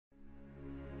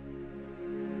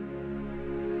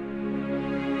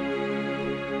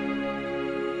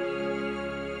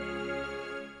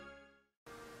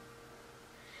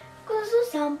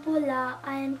Pula.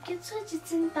 I am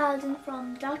Kitsho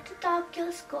from Dr.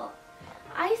 Tobgyel School.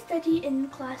 I study in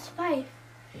class 5.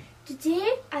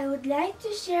 Today, I would like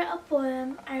to share a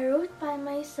poem I wrote by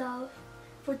myself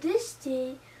for this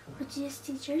day, which is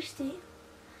Teacher's Day.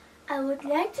 I would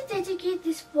like to dedicate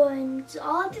this poem to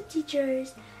all the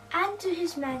teachers and to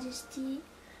His Majesty,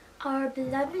 our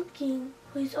beloved King,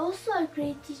 who is also a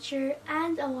great teacher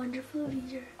and a wonderful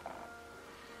leader.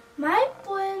 My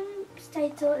poem's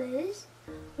title is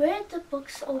Where the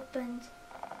Books Opened.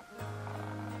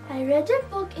 I read a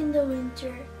book in the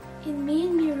winter. It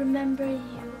made me remember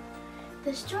you,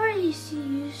 the stories you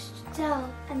used to tell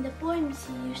and the poems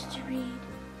you used to read,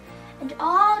 and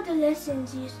all the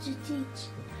lessons you used to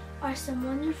teach are some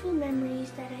wonderful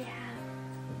memories that I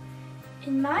have.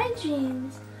 In my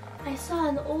dreams, I saw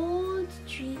an old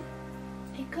tree.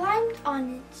 I climbed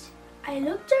on it. I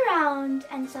looked around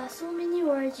and saw so many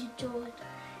words you told,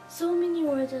 so many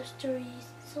words of stories,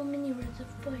 so many words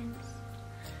of poems.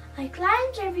 I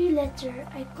climbed every letter,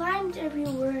 I climbed every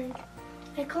word,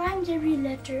 I climbed every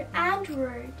letter and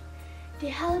word. They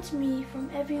held me from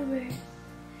everywhere.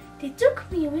 They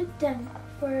took me with them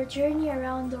for a journey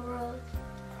around the world.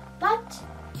 But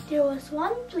there was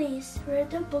one place where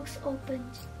the books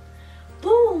opened.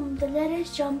 Boom! The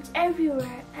letters jumped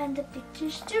everywhere and the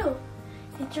pictures too.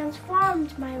 They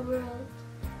transformed my world.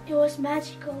 It was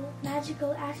magical,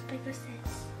 magical as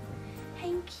Pegasus.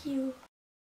 Thank you.